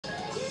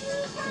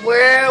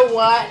we're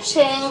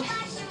watching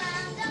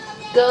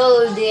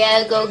Go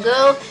Diego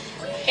Go,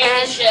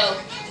 and show.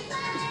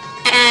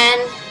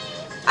 And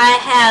I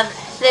have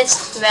this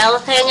smell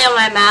thing in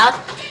my mouth.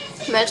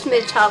 It makes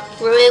me talk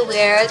really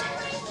weird.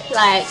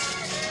 Like,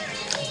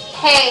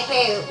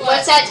 hey,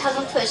 what's that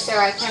tongue twister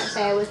I can't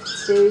say with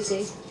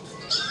Susie?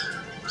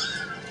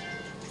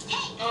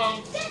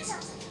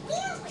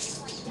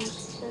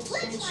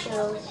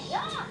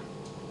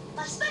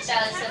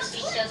 Sally says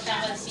seashells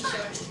down by the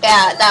seashore.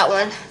 Yeah, that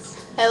one.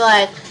 I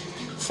like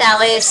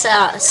Sally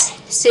says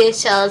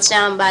seashells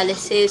down by the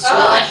seashore.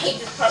 Oh, I hate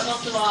this part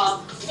most of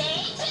all.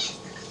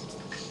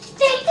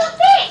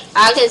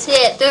 I can see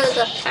it through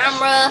the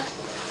camera.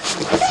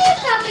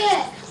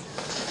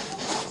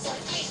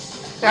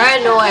 They're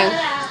annoying.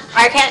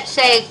 I can't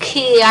say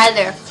key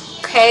either.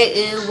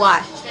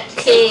 K-E-Y.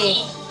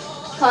 Key.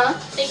 Huh?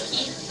 Say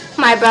Keith.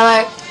 My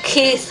brother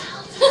Keith.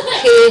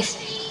 Keith.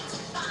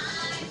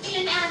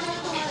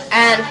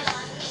 And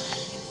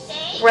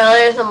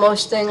really the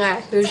most thing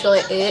I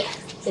usually eat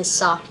is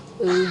soft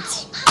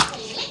foods.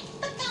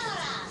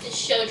 This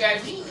show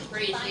drives me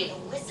crazy.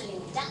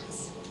 Whistling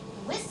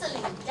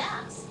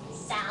ducks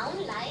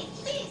sound like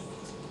this.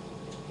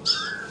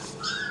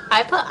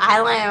 I put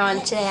eyeliner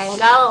on today and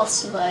got a little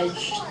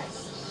smudge.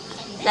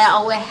 That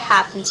always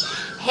happens.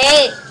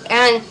 Hey,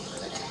 and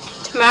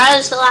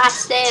tomorrow's the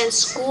last day of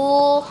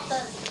school.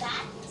 Does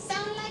that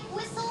sound like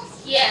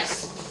whistles?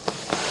 Yes.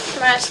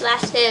 Tomorrow's the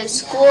last day of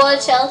school,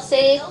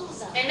 Chelsea.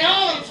 I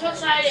know, I'm so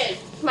excited.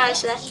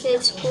 Tomorrow's the last day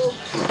of school.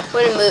 I'm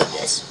gonna move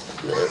this.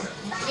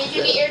 Did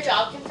you get your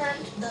job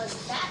confirmed?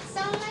 Does that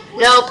sound like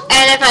whistles? Nope,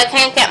 and if I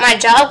can't get my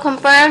job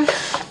confirmed,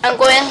 I'm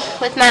going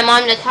with my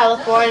mom to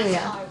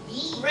California.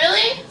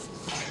 Really?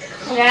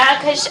 Yeah,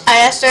 because I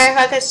asked her if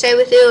I could stay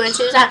with you, and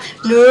she was like,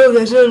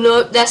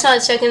 no, that's not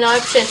a second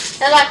option.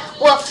 And I'm like,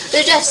 well,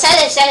 they just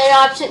said a second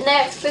option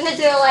there, because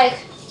they're like,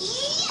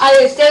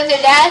 either stay with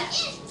your dad,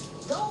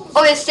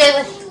 or you stay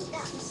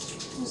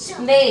with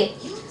me.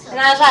 And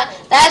I was like,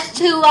 that's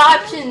two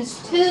options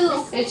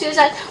too. And she was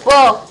like,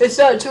 well, it's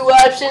not two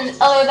options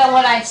other than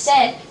what I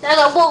said. And I was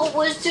like, well,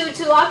 what's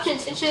two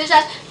options? And she was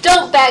like,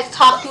 don't back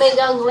talk me,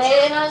 young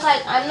lady. And I was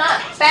like, I'm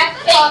not back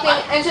talking.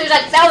 And she was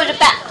like, that was a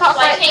back talk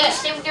Why right can't you there.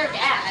 stay with your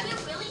dad?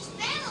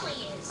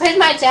 Because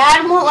my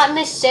dad won't let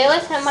me stay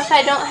with him if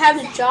I don't have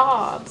a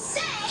job.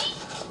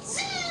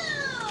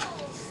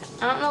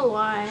 I don't know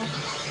why.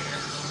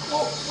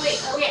 Well,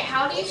 wait, okay,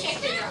 how do you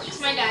check your job?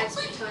 Because my dad's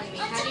been telling me.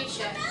 How do you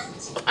check?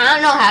 I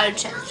don't know how to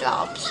check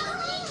jobs.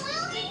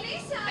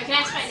 I can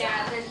ask my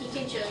dad, then he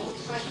can show you.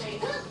 I'll show you.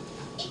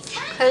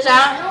 Because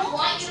I don't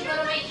want you to go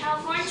to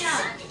California.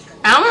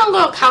 I don't want to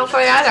go to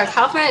California either.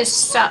 California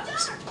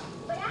sucks.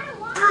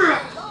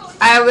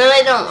 I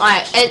really don't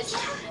like it.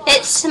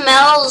 It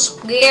smells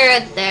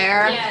weird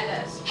there. Yeah, it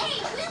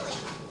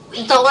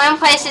does. The one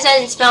place that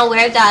doesn't smell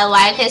weird that I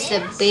like is the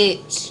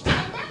beach.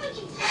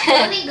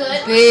 Really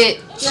good. Beach.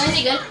 You know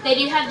what's good? They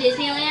do have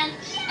Disneyland,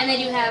 and they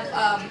do have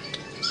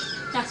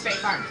Knott's Berry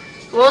Farm.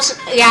 Well,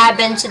 yeah, I've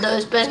been to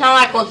those, but it's not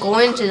like we're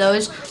going to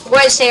those. We're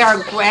going to see our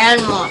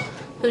grandma,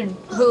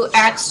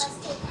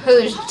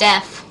 who's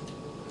deaf,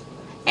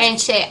 and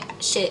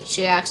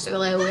she acts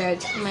really weird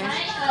to me. My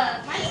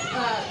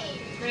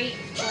great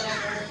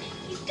whatever,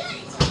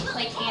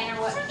 like Anna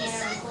or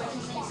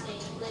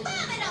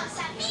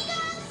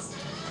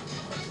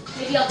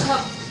maybe I'll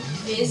come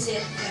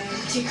visit them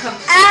to come.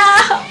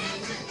 Ow!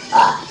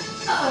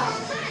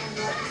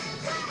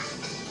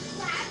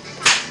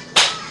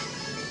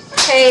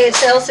 Hey,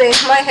 Chelsea,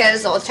 my hair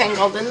is all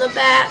tangled in the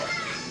back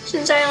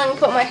since I only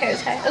put my hair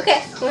tight.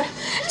 Okay.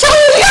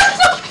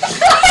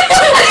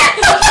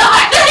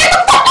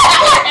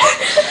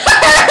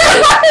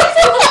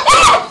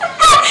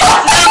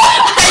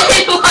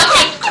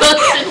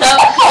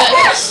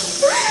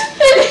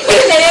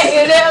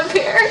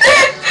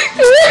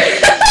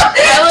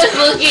 I was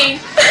looking.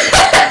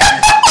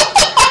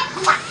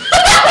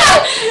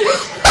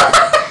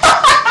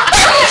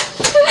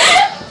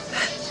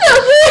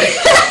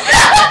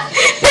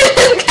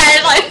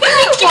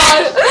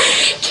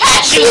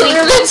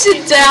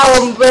 Sit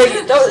down,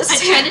 but don't. I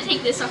tried to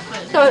take this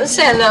off. Don't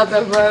stand up,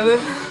 brother.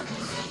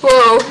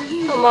 Whoa,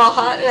 I'm all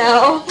hot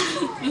now.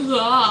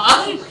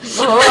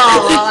 Oh,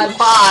 I'm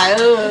hot.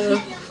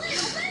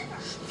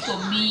 For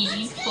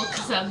me,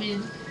 because I'm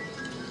in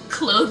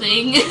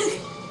clothing.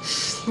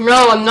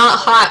 No, I'm not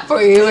hot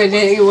for you in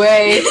any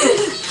way.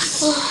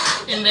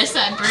 Unless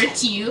I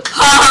burnt you.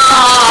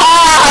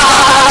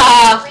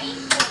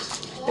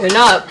 You're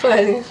not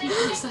funny.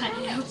 Yes, I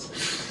am.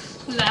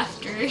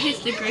 Laughter is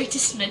the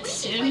greatest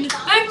medicine.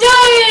 I'm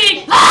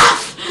dying!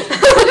 Laugh!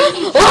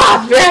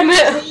 Ah, damn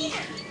it!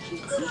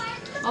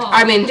 Oh.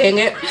 I mean, dang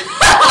it.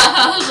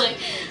 I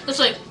was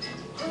like,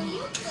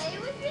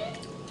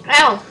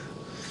 Ow.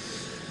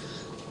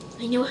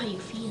 I know how you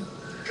feel.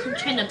 I'm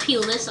trying to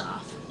peel this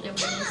off. Whatever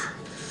it is.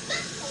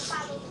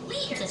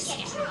 It's a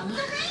scab.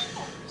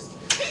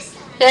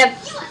 Yeah,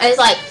 it's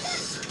like,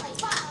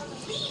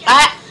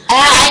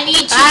 I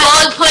need to go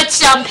and put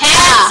some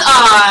pants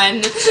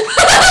on.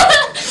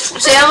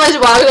 Sam was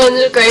walking on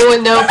the screen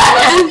with no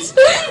pants.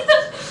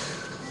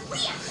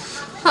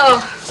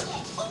 Oh.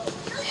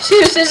 She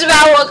was just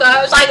about to walk up.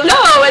 I was like, no.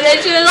 And then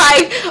she was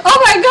like, oh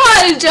my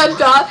god, and jumped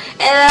off.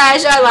 And then I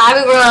started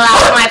laughing really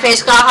loud and my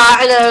face got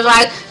hot. And then it was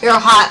like, you're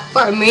hot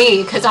for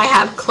me because I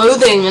have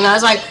clothing. And I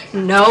was like,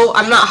 no,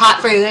 I'm not hot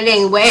for you in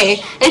any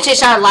way. And she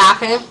started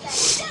laughing.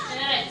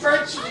 And then I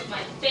burnt you with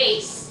my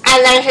face.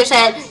 And then she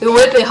said, you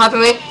would be hot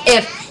for me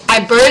if I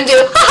burned you.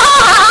 Ha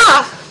ha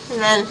ha! And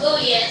then, Oh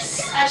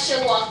yes, I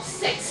shall walk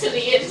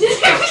sexily into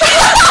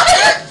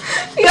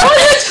you know what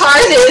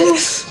retarded?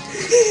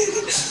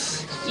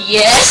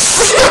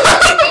 Yes.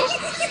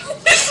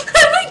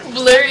 I'm like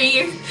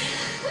blurry.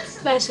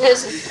 That's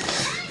his.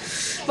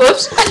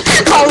 Whoops.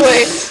 Oh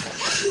wait.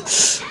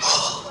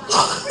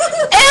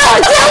 Ew,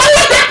 tell me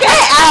to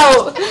get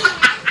out.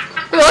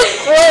 You look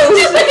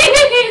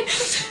gross.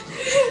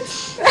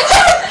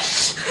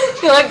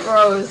 You look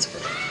gross.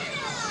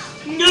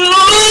 No!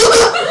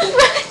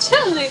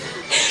 Chelsea.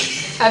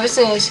 Have a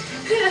sneeze.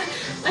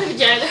 My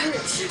vagina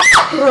hurts.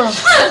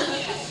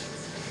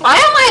 Why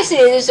am I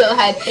sneezing so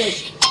high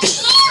pitched?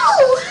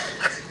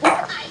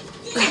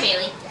 Hey,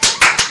 Bailey.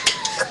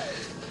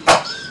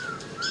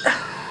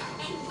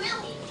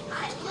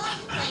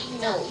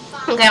 No.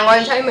 Okay, I'm going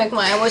to try to make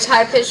mine was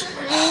high pitched.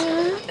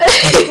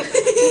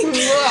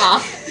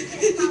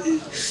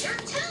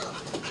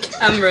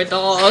 I'm a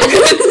dog.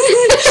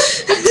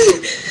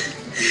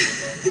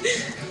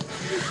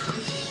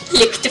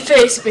 Lick the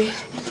face, baby.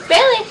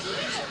 Bailey.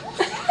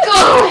 Go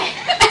away.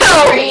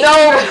 Oh, no.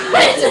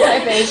 Into my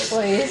face,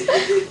 please.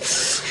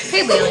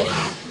 Hey, Bailey.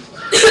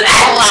 We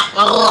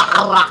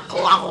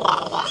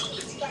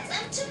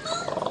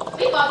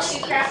bought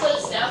some crap load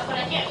of stuff, but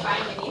I can't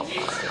find any of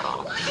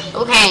it.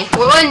 Okay,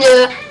 we're going to do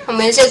a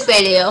music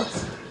video.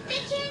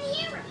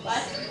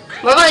 What?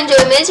 We're going to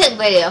do a music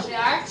video. We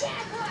are?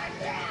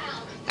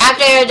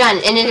 After you're done,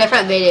 in a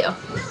different video.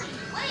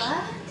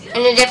 What?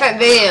 In a different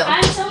video.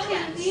 I'm so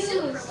confused.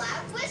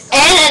 In a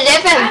I'm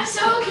different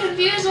so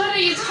confused. What are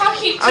you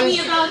talking to me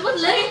about? What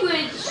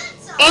language?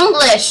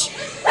 English.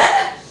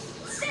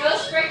 No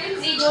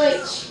sprechen Sie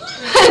Deutsch.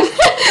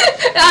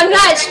 I'm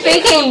not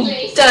speaking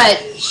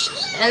Dutch.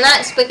 I'm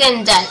not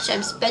speaking Dutch.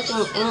 I'm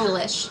speaking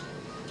English.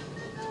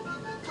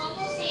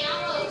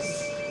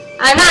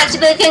 I'm not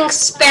speaking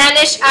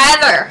Spanish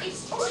either.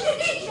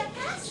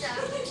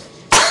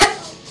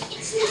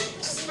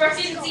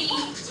 Sprechen Sie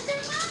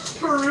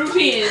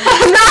Peruvian.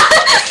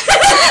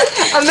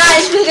 I'm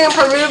not speaking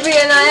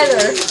Peruvian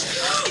either.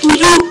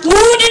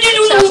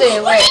 Chelsea,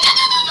 wait.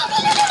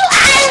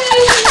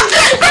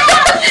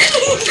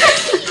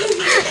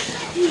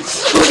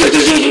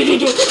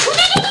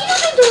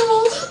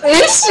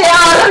 You see,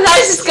 oh,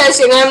 that's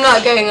disgusting. I'm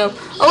not getting them.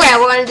 Okay,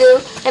 we're gonna do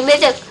a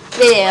music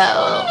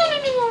video.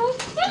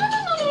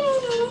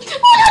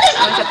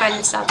 I'm gonna find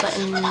the stop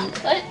button.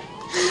 What?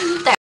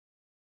 There.